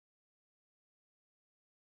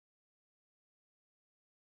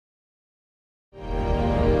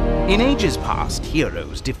In ages past,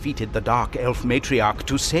 heroes defeated the Dark Elf matriarch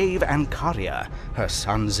to save Ankaria. Her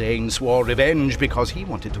son Zane swore revenge because he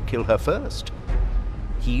wanted to kill her first.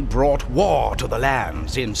 He brought war to the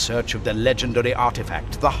lands in search of the legendary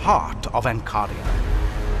artifact, the Heart of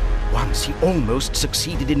Ankaria. Once he almost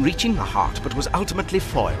succeeded in reaching the heart, but was ultimately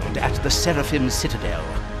foiled at the Seraphim Citadel.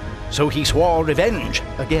 So he swore revenge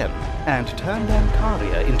again, and turned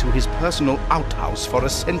Ankaria into his personal outhouse for a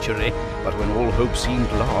century. But when all hope seemed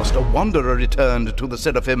lost, a wanderer returned to the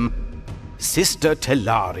Seraphim. Sister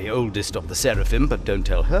Telari, oldest of the Seraphim, but don't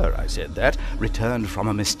tell her I said that, returned from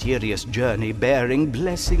a mysterious journey bearing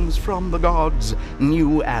blessings from the gods,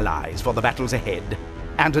 new allies for the battles ahead,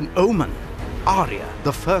 and an omen, Arya,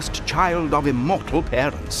 the first child of immortal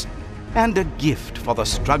parents, and a gift for the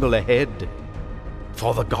struggle ahead.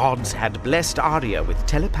 For the gods had blessed Arya with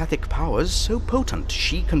telepathic powers so potent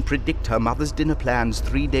she can predict her mother's dinner plans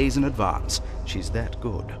 3 days in advance. She's that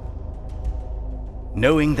good.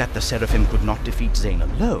 Knowing that the Seraphim could not defeat Zane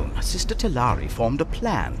alone, Sister Telari formed a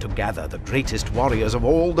plan to gather the greatest warriors of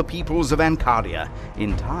all the peoples of Ankaria.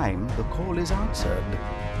 In time, the call is answered.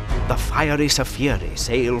 The fiery Safiri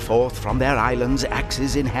sail forth from their islands,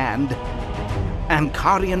 axes in hand.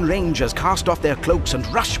 Ankarian rangers cast off their cloaks and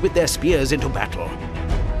rush with their spears into battle.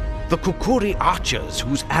 The Kukuri archers,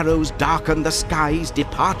 whose arrows darken the skies,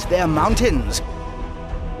 depart their mountains.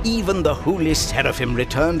 Even the holy Seraphim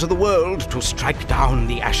return to the world to strike down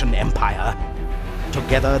the Ashen Empire.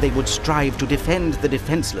 Together they would strive to defend the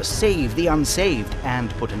defenseless, save the unsaved, and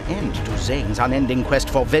put an end to Zane's unending quest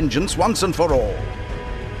for vengeance once and for all.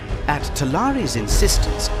 At Telari's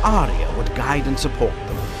insistence, Arya would guide and support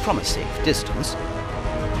them from a safe distance.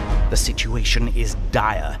 The situation is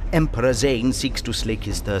dire. Emperor Zane seeks to slake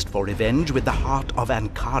his thirst for revenge with the heart of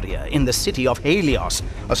Ankaria in the city of Helios.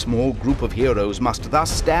 A small group of heroes must thus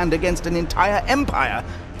stand against an entire empire.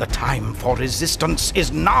 The time for resistance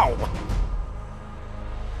is now!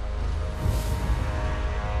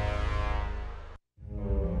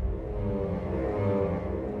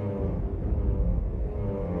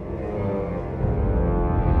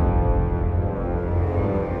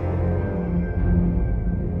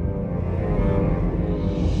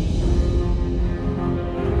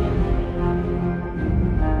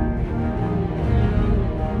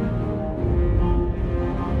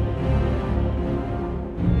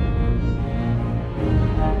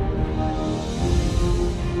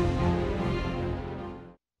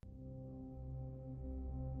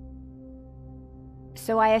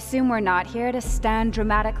 So I assume we're not here to stand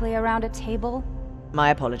dramatically around a table? My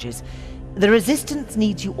apologies. The Resistance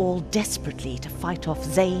needs you all desperately to fight off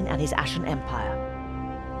Zane and his Ashen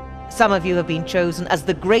Empire. Some of you have been chosen as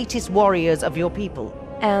the greatest warriors of your people.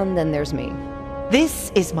 And then there's me.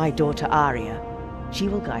 This is my daughter Arya. She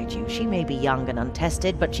will guide you. She may be young and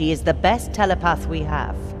untested, but she is the best telepath we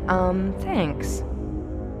have. Thanks.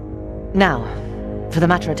 Now, for the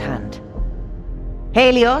matter at hand.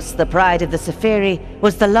 Helios, the pride of the Safiri,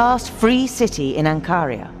 was the last free city in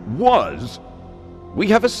Ankaria. Was? We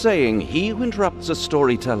have a saying, he who interrupts a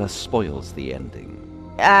storyteller spoils the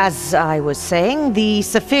ending. As I was saying, the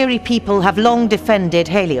Safiri people have long defended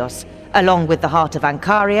Helios, along with the heart of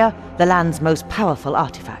Ankaria, the land's most powerful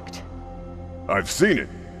artifact. I've seen it.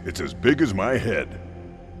 It's as big as my head.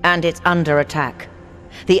 And it's under attack.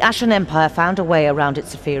 The Ashen Empire found a way around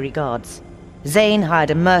its Safiri guards. Zane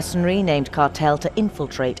hired a mercenary named Cartel to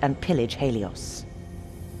infiltrate and pillage Helios.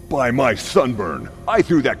 By my sunburn, I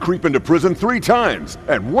threw that creep into prison 3 times,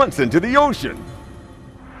 and once into the ocean!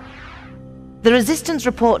 The Resistance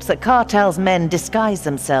reports that Cartel's men disguise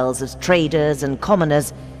themselves as traders and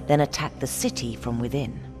commoners, then attack the city from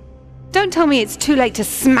within. Don't tell me it's too late to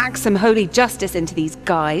smack some holy justice into these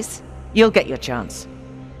guys. You'll get your chance.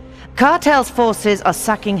 Cartel's forces are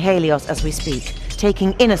sacking Helios as we speak,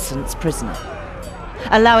 taking innocents prisoner,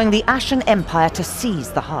 allowing the Ashen Empire to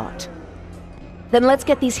seize the heart. Then let's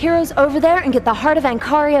get these heroes over there and get the heart of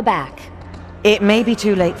Ankaria back. It may be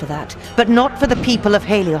too late for that, but not for the people of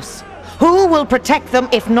Helios. Who will protect them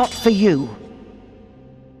if not for you?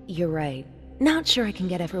 You're right. Not sure I can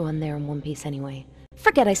get everyone there in one piece anyway.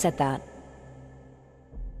 Forget I said that.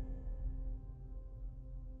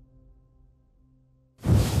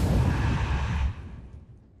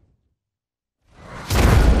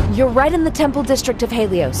 You're right in the temple district of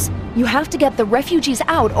Helios. You have to get the refugees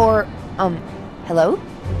out or... hello?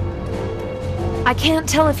 I can't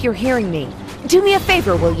tell if you're hearing me. Do me a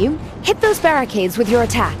favor, will you? Hit those barricades with your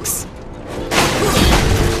attacks.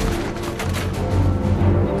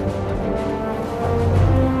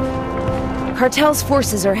 Cartel's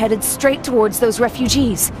forces are headed straight towards those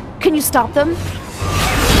refugees. Can you stop them?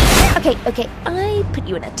 Okay, I I put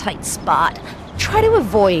you in a tight spot. Try to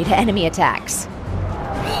avoid enemy attacks.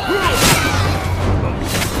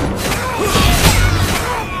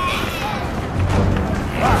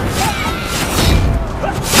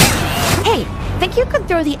 Hey, think you could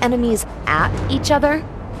throw the enemies at each other?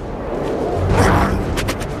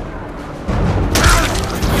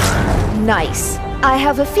 Nice. I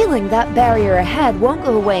have a feeling that barrier ahead won't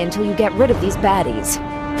go away until you get rid of these baddies.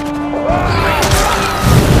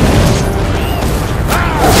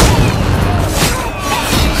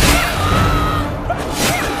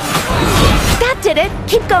 That did it!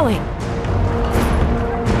 Keep going!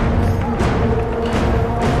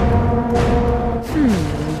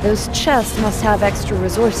 Those chests must have extra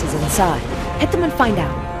resources inside. Hit them and find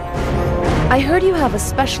out. I heard you have a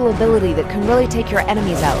special ability that can really take your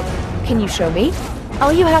enemies out. Can you show me?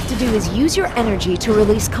 All you have to do is use your energy to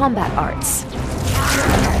release combat arts.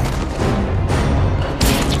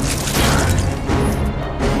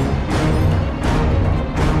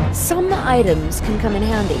 Some items can come in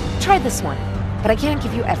handy. Try this one. But I can't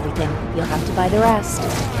give you everything. You'll have to buy the rest.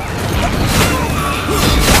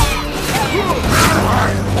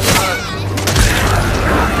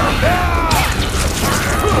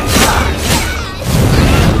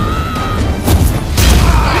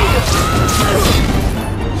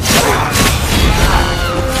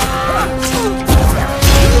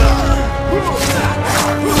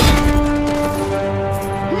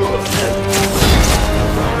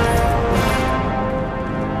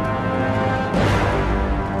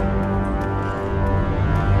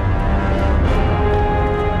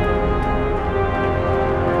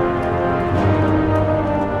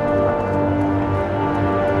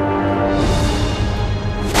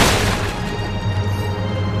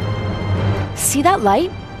 See that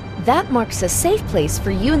light? That marks a safe place for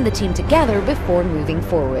you and the team to gather before moving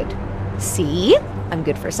forward. See? I'm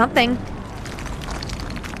good for something.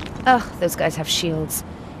 Ugh, those guys have shields.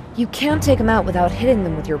 You can't take them out without hitting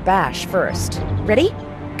them with your bash first. Ready?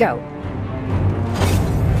 Go.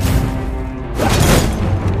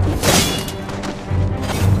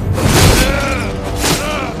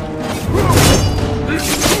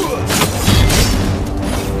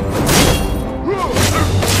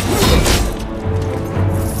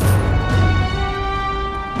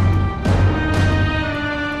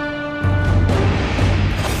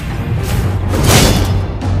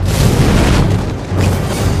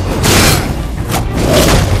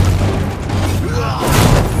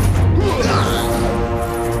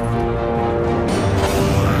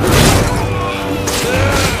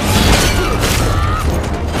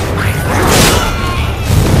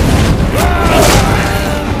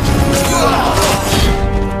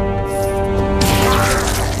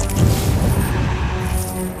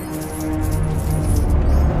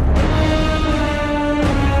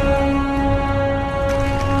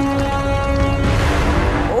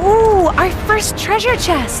 Treasure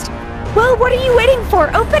chest! Well, what are you waiting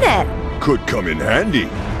for? Open it! Could come in handy.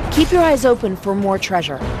 Keep your eyes open for more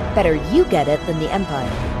treasure. Better you get it than the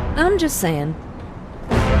Empire. I'm just saying.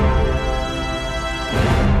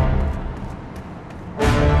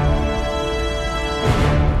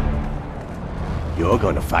 You're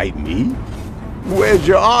gonna fight me? Where's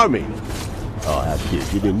your army? Oh, how kid,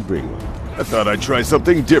 you didn't bring one. I thought I'd try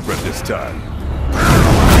something different this time.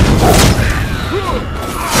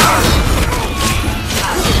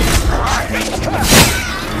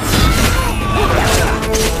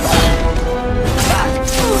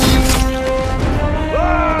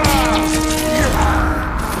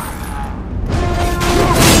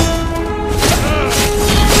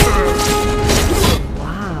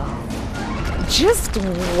 Just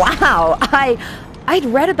wow! I'd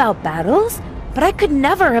read about battles, but I could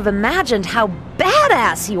never have imagined how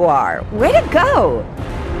badass you are! Way to go!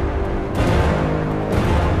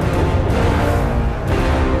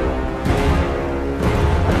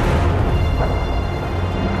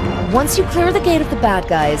 Once you clear the gate of the bad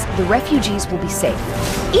guys, the refugees will be safe.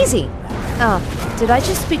 Easy! Oh, did I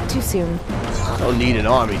just speak too soon? Don't need an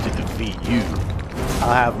army to defeat you.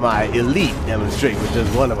 I'll have my elite demonstrate what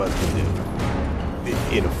just one of us can do.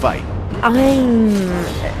 In a fight.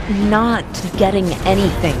 I'm not getting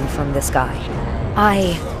anything from this guy.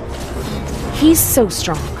 He's so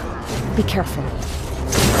strong. Be careful.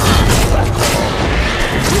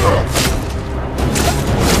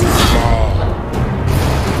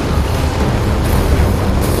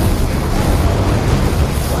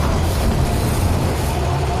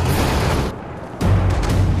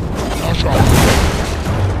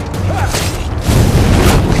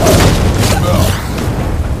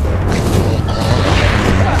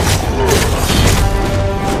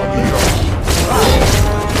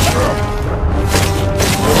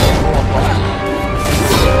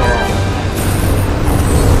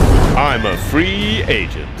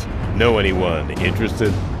 Agent, know anyone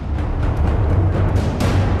interested?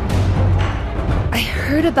 I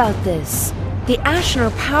heard about this. The Ashen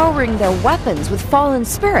are powering their weapons with fallen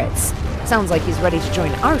spirits. Sounds like he's ready to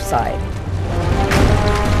join our side.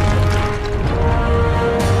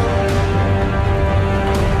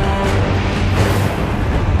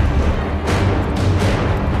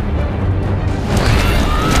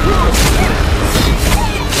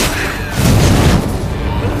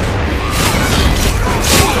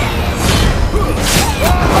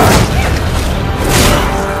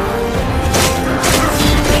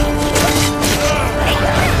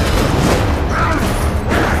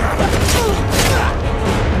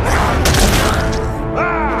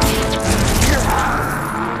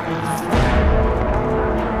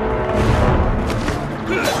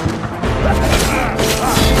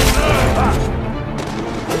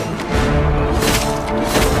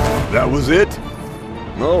 That was it?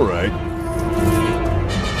 All right.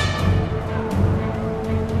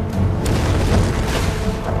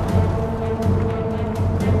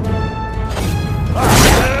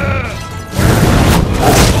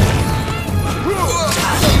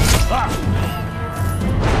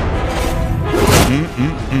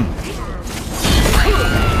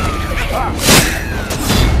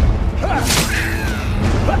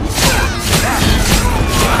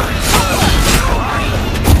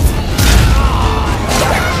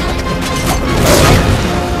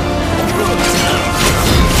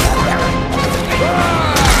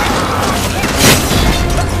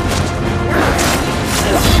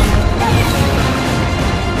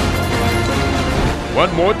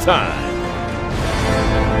 One more time.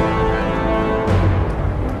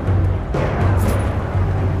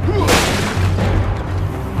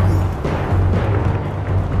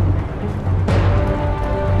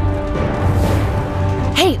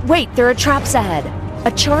 Hey, wait, there are traps ahead.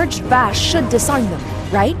 A charged bash should disarm them,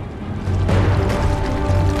 right?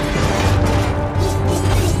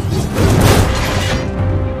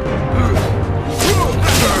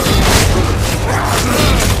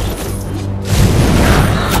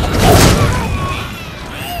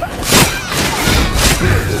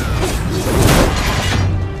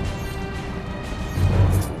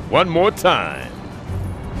 One more time.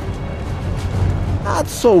 Not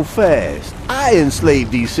so fast. I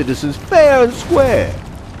enslaved these citizens fair and square.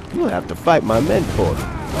 You'll have to fight my men for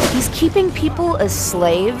them. He's keeping people as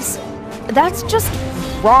slaves? That's just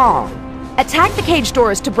wrong. Attack the cage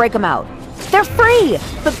doors to break them out. They're free,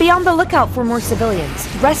 but be on the lookout for more civilians.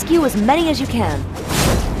 Rescue as many as you can.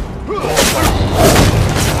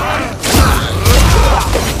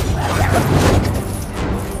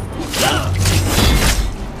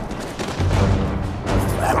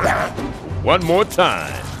 One more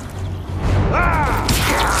time.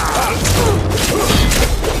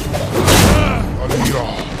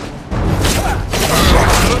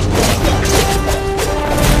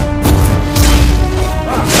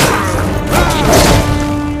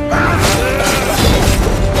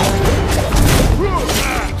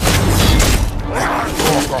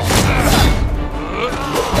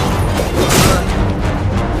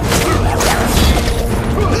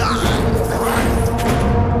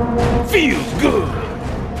 Feels good.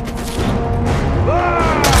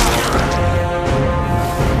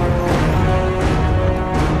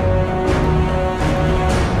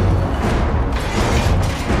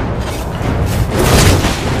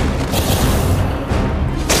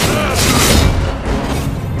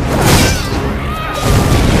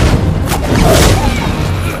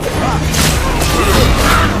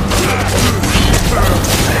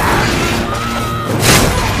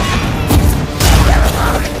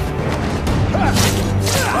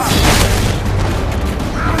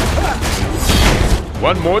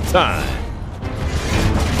 One more time.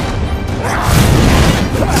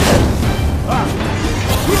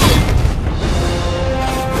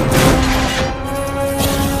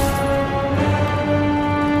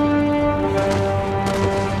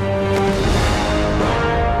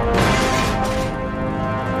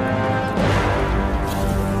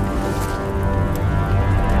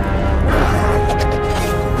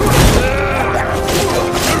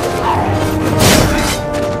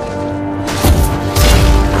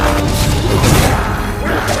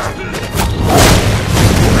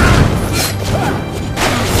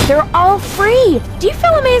 Do you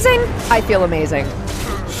feel amazing? I feel amazing.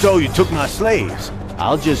 So you took my slaves.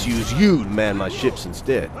 I'll just use you to man my ships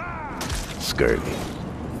instead. Scurvy.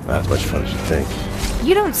 Not as much fun as you think.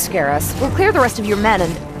 You don't scare us. We'll clear the rest of your men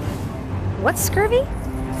and... What's scurvy?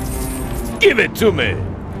 Give it to me!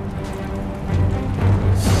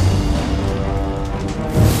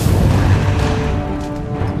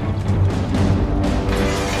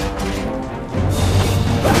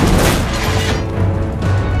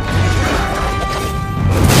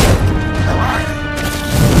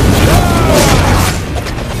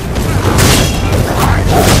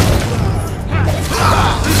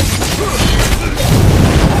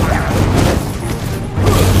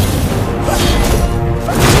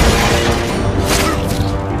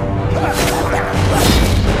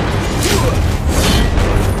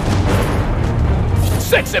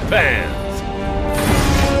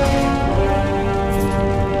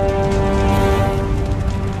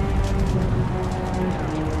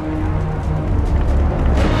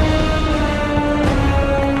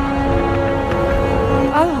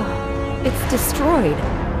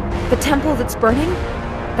 The temple that's burning?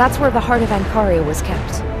 That's where the heart of Ancaria was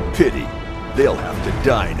kept. Pity. They'll have to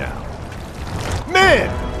die now. Men!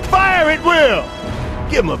 Fire at will!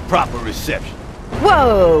 Give them a proper reception.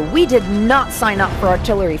 Whoa! We did not sign up for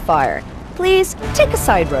artillery fire. Please, take a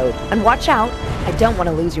side road, and watch out. I don't want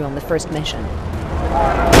to lose you on the first mission.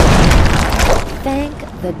 Thank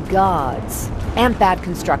the gods. And bad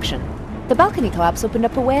construction. The balcony collapse opened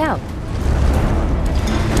up a way out.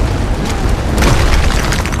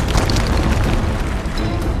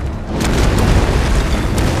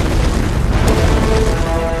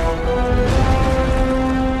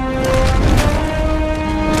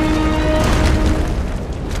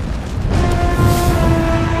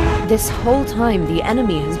 This whole time, the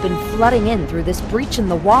enemy has been flooding in through this breach in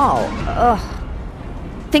the wall. Ugh.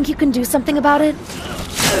 Think you can do something about it?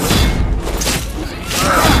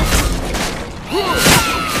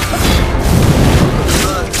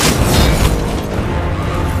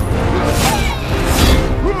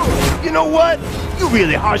 You know what? You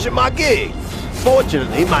really harsh at my gig.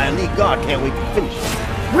 Fortunately, my elite guard can't wait to finish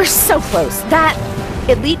it. We're so close. That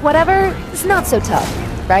elite whatever is not so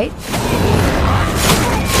tough, right?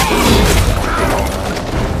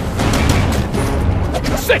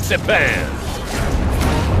 Sexy band!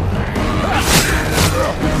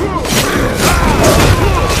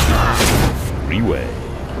 Freeway.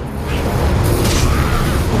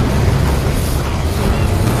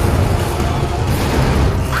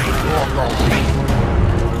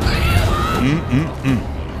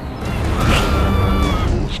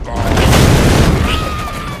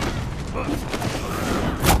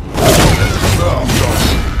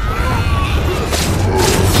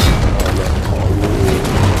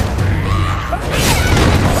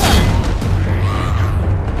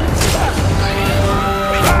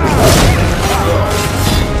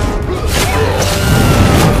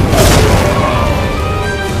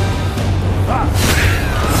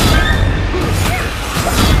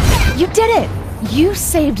 You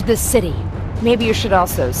saved the city. Maybe you should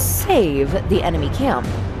also save the enemy camp,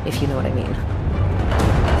 if you know what I mean.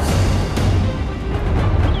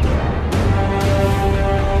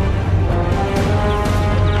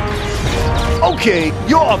 Okay,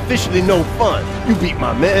 you're officially no fun. You beat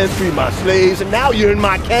my men, freed my slaves, and now you're in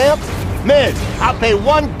my camp? Men, I'll pay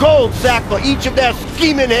 1 gold sack for each of their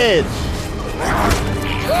scheming heads.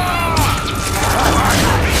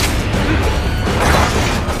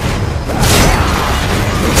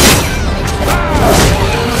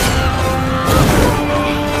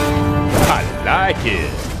 I like it.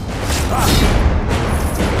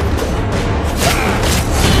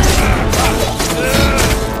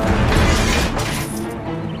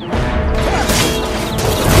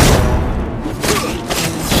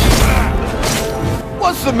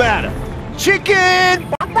 What's the matter?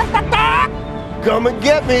 Chicken! Come and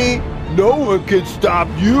get me. No one can stop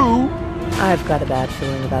you. I've got a bad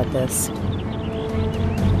feeling about this.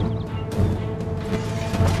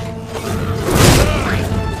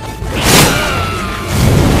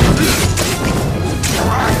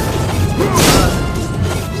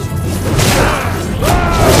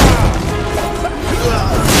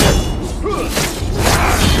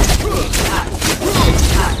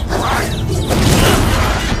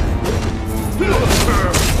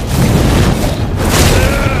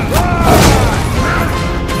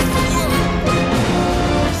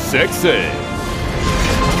 Sexy.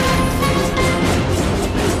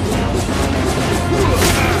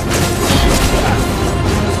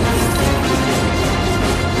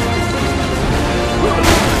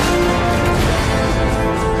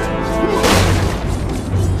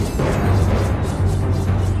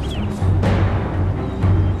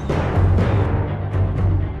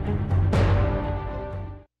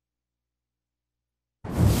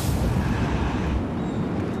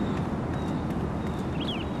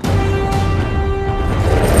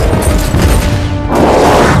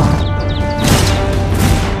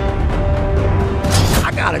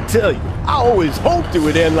 Tell you, I always hoped it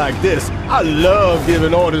would end like this. I love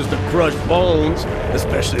giving orders to crush bones,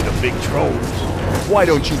 especially the big trolls. Why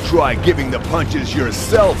don't you try giving the punches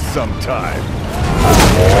yourself sometime?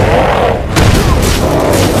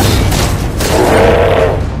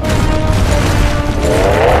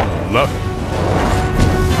 Love it.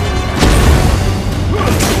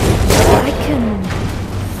 I can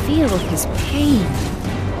feel his pain.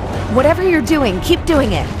 Whatever you're doing, keep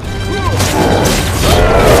doing it.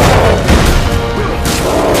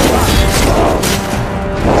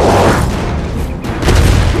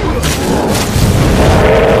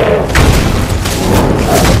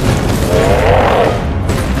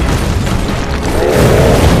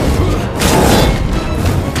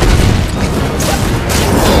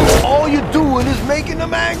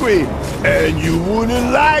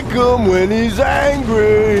 like him when he's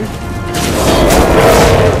angry.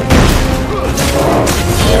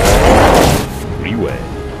 Freeway.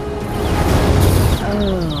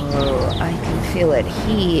 Oh, I can feel it.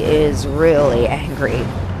 He is really angry.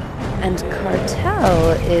 And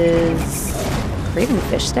Cartel is craving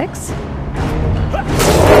fish sticks?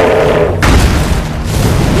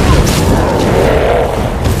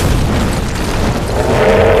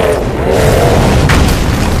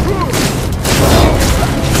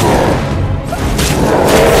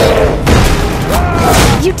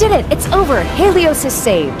 You did it! It's over! Helios is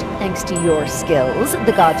saved! Thanks to your skills,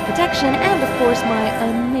 the gods' protection, and of course my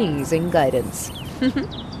amazing guidance.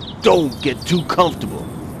 Don't get too comfortable.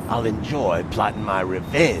 I'll enjoy plotting my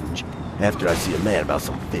revenge after I see a man about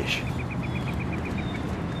some fish.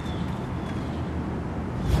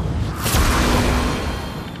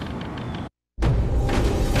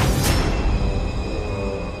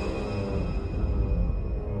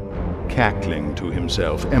 Cackling to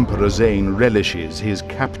himself, Emperor Zane relishes his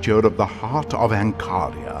capture of the heart of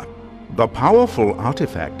Ankaria. The powerful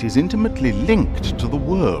artifact is intimately linked to the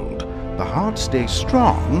world. The heart stays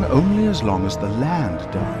strong only as long as the land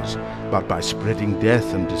does. But by spreading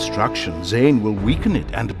death and destruction, Zane will weaken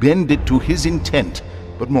it and bend it to his intent.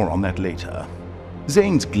 But more on that later.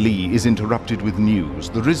 Zane's glee is interrupted with news.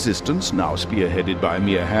 The resistance, now spearheaded by a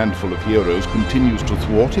mere handful of heroes, continues to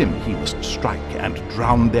thwart him. He must strike and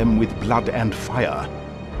drown them with blood and fire.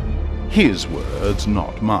 His words,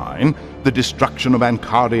 not mine. The destruction of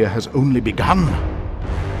Ankaria has only begun.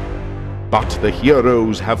 But the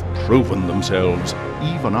heroes have proven themselves,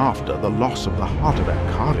 even after the loss of the heart of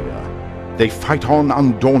Ankaria. They fight on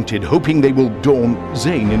undaunted, hoping they will daunt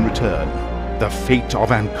Zane in return. The fate of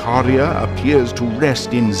Ankaria appears to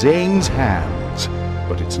rest in Zane's hands,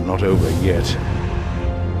 but it's not over yet.